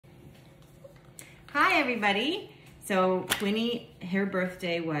Hi everybody. So Quinny, her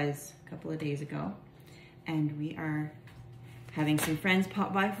birthday was a couple of days ago, and we are having some friends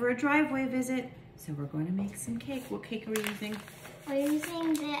pop by for a driveway visit. So we're going to make some cake. What cake are we using? We're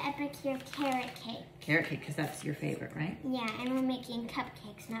using the Epicure Carrot cake. Carrot cake, because that's your favorite, right? Yeah, and we're making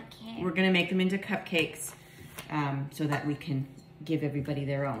cupcakes, not carrot. We're going to make them into cupcakes so that we can give everybody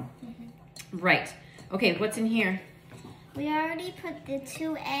their own. Right. Okay, what's in here? We already put the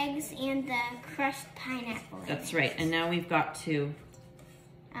 2 eggs and the crushed pineapple in. That's right. And now we've got to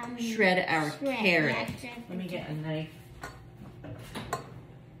shred our carrot. Yeah, Let me get a knife.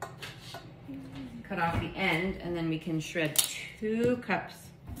 Cut off the end, and then we can shred 2 cups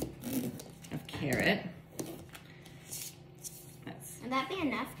of carrot. Would that be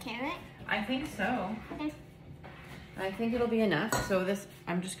enough carrot? I think so. Okay. I think it'll be enough. So this,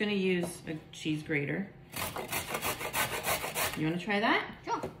 I'm just gonna use a cheese grater. You wanna try that?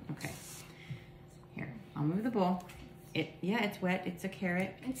 Sure. Okay. Here, I'll move the bowl. Yeah, it's wet, it's a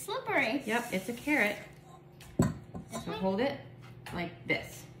carrot. It's slippery. Yep, it's a carrot. So hold it like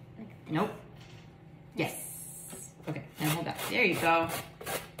this. Nope. Yes. Okay, and hold that. There you go.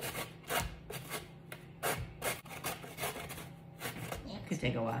 Yes. Could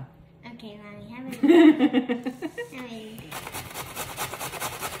take a while. Okay, Mommy, have it.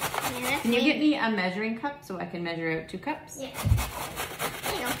 Can you get me a measuring cup so I can measure out 2 cups? Yeah.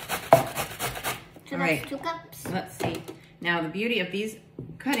 There you go. So All that's right. 2 cups. Let's see. Now the beauty of these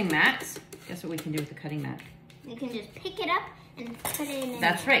cutting mats, guess what we can do with the cutting mat? You can just pick it up and put it in.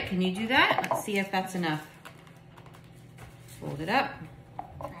 That's right. Can you do that? Let's see if that's enough. Fold it up.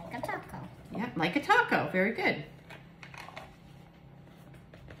 Like a taco. Yeah, like a taco. Very good.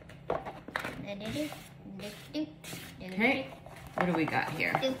 Okay. What do we got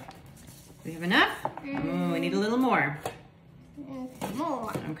here? We have enough? Oh, we need a little more.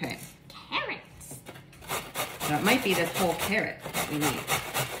 More. Okay. Carrots. So it might be this whole carrot that we need.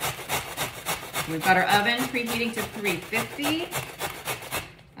 We've got our oven preheating to 350.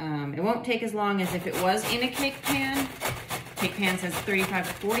 It won't take as long as if it was in a cake pan. Cake pan says 35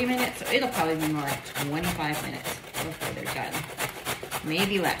 to 40 minutes, so it'll probably be more like 25 minutes before they're done.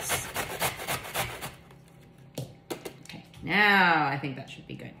 Maybe less. Okay, now I think that should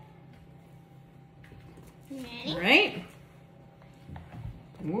be good. Ready? All right.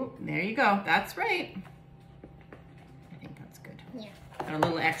 Whoop, there you go. That's right. I think that's good. Yeah. Got a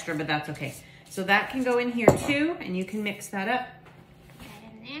little extra, but that's okay. So that can go in here too, and you can mix that up.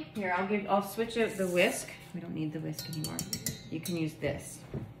 That in there. Here, I'll switch out the whisk. We don't need the whisk anymore. You can use this.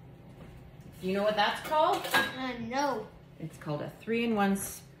 Do you know what that's called? No. It's called a 3-in-1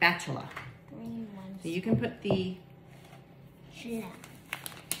 spatula. 3-in-1. So you can put the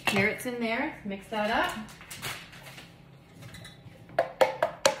carrots in there, mix that up.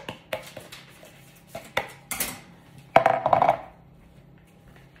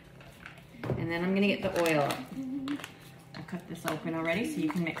 And then I'm gonna get the oil. I'll cut this open already so you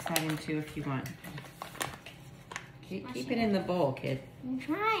can mix that in too if you want. Keep it in the bowl, kid. I'm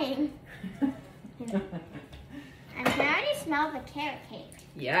trying. I can already smell the carrot cake.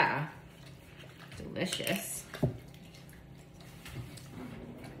 Yeah. Delicious.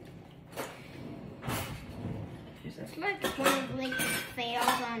 It's like one of like fails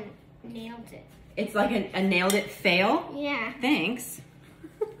on nailed it. It's like a nailed it fail? Yeah. Thanks.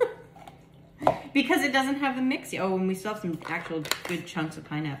 Because it doesn't have the mix yet. Oh, and we still have some actual good chunks of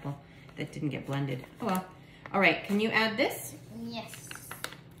pineapple that didn't get blended. Oh well. All right, can you add this? Yes.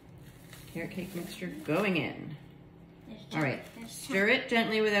 Carrot cake mixture going in. All right, stir it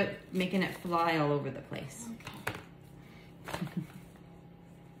gently without making it fly all over the place. Okay.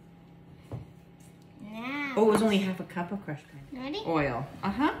 Now. Oh, it was only half a cup of crushed pineapple. Ready? Oil.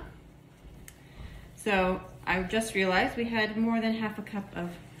 Uh-huh. So I just realized we had more than half a cup of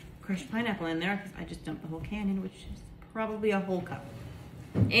crushed pineapple in there because I just dumped the whole can in, which is probably a whole cup.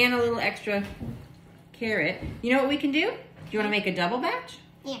 And a little extra carrot. You know what we can do? Do you want to make a double batch?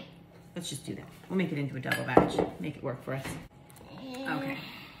 Yeah. Let's just do that. We'll make it into a double batch. Make it work for us. Okay.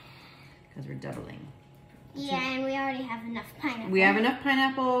 Because we're doubling. Yeah, and we already have enough pineapple. We have enough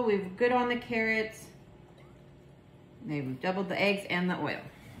pineapple. We're good on the carrots. Maybe we've doubled the eggs and the oil.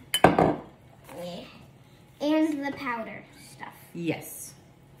 Yeah. And the powder stuff. Yes.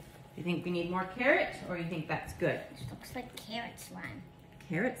 You think we need more carrot, or you think that's good? This looks like carrot slime.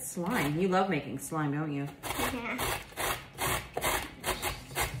 Carrot slime. You love making slime, don't you? Yeah.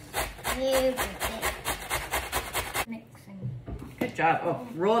 You mixing. Good job. Oh,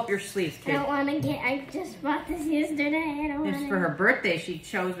 roll up your sleeves, I kid. don't want to get. I just bought this yesterday. I don't want It's to. for her birthday. She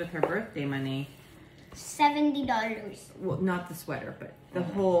chose with her birthday money. $70. Well, not the sweater, but the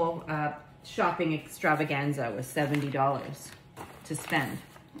whole shopping extravaganza was $70 to spend.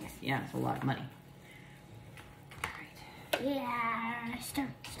 Yeah, it's a lot of money. All right. Yeah, stir.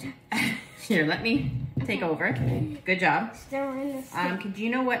 Here, let me take over. Good job. Stir in the soup. Do you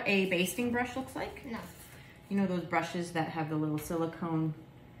know what a basting brush looks like? No. You know those brushes that have the little silicone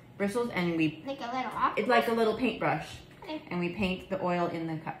bristles, and we Like a little octopus? it's like a little paintbrush, Okay. and we paint the oil in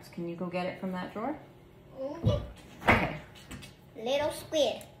the cups. Can you go get it from that drawer? Okay. Okay. Little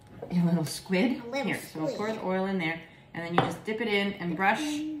squid. A little squid. A little Here, so we'll squid. pour the oil in there, and then you just dip it in and brush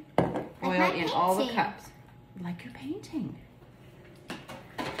oil my in all the painting. cups. Like you're painting.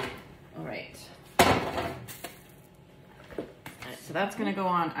 All right. So that's gonna go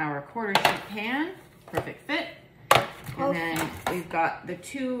on our quarter sheet pan. Perfect fit. And Okay. then we've got the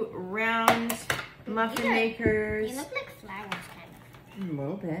 2 round muffin makers. They look like flowers, kind A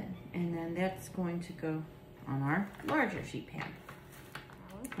little bit. And then that's going to go on our larger sheet pan.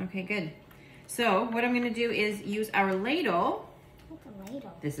 Okay, good. So what I'm gonna do is use our ladle. What's a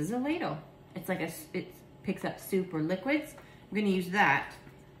ladle? This is a ladle. It's like it picks up soup or liquids. I'm gonna use that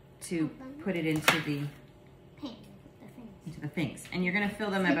to put it into the Paint. into the things. And you're gonna fill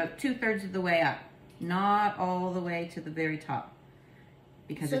them about 2/3 of the way up, not all the way to the very top.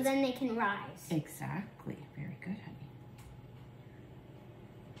 Because So it's then they can rise. exactly. Very good, honey.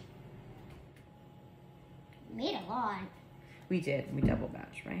 Made a lot. We did. We double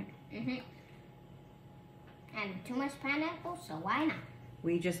batch, right? And too much pineapple, so why not?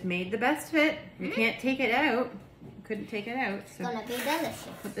 We just made the best fit. We can't take it out. Couldn't take it out. It's So gonna be delicious.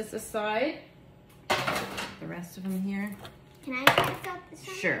 put this aside. The rest of them here. Can I pick up this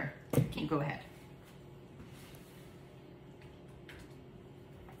one? Sure. Okay. Go ahead.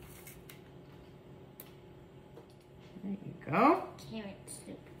 There you go. Carrot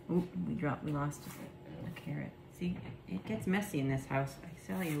soup. Oh, we lost a carrot. See, it gets messy in this house. I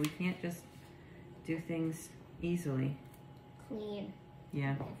tell you, we can't just do things easily. Clean.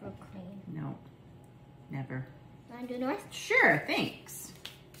 Yeah. Never clean. No. Never. Wanna do the rest? Sure, thanks.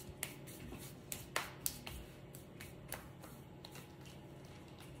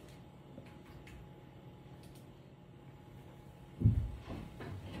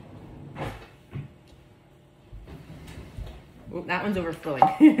 Oh, that one's overflowing.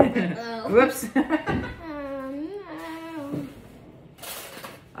 Whoops.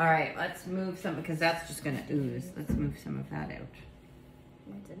 All right, let's move some, because that's just gonna ooze. Let's move some of that out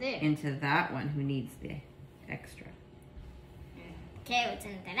What's it? into that one who needs the extra. Carrots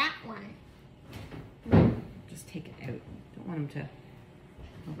into that one. Just take it out. Don't want them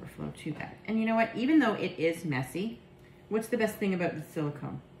to overflow too bad. And you know what? Even though it is messy, what's the best thing about the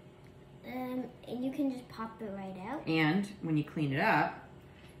silicone? And you can just pop it right out. And when you clean it up,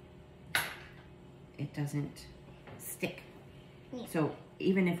 it doesn't stick. Yeah. So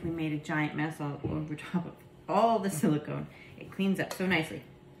even if we made a giant mess all over top of all the silicone, it cleans up so nicely.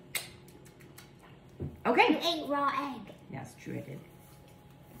 You Okay. ate raw egg. Yes, true, I did.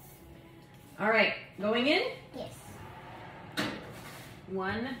 All right, going in. Yes.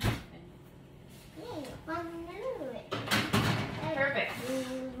 1. Yay, Perfect.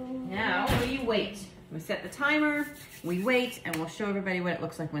 Now, what do you wait? We set the timer, we wait, and we'll show everybody what it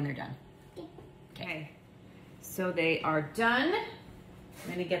looks like when they're done. Okay, so they are done.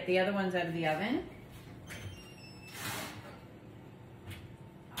 I'm gonna get the other ones out of the oven.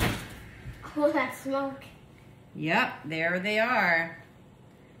 Oh, that smoke. Yep, there they are.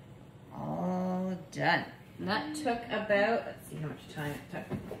 All done. And that took about, let's see how much time it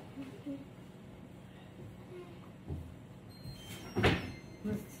took.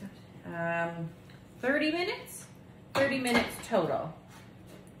 30 minutes? 30 minutes total.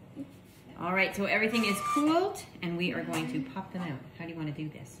 All right, so everything is cooled and we are going to pop them out. How do you want to do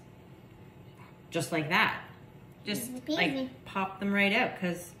this? Just like that. Just like pop them right out,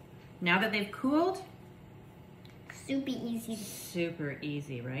 because now that they've cooled, Super easy. super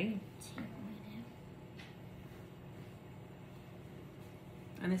easy, right?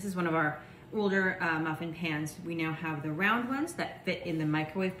 And this is one of our older muffin pans. We now have the round ones that fit in the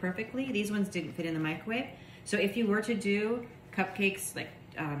microwave perfectly. These ones didn't fit in the microwave. So if you were to do cupcakes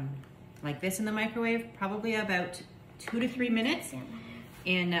like this in the microwave, probably about 2 to 3 minutes.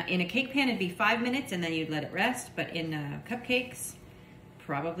 In a cake pan, it'd be 5 minutes and then you'd let it rest. But in cupcakes,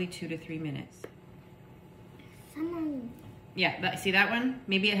 probably 2 to 3 minutes. Yeah, but see that one?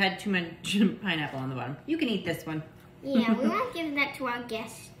 Maybe it had too much pineapple on the bottom. You can eat this one. Yeah, we won't give that to our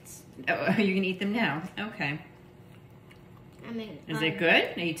guests. Oh, you can eat them now. Okay. I mean, Is it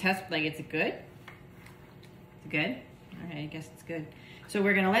good? Are you test like it's good? It's good? All right, I guess it's good. So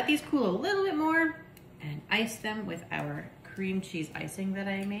we're gonna let these cool a little bit more and ice them with our cream cheese icing that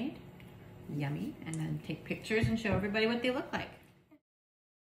I made. Yummy. And then take pictures and show everybody what they look like.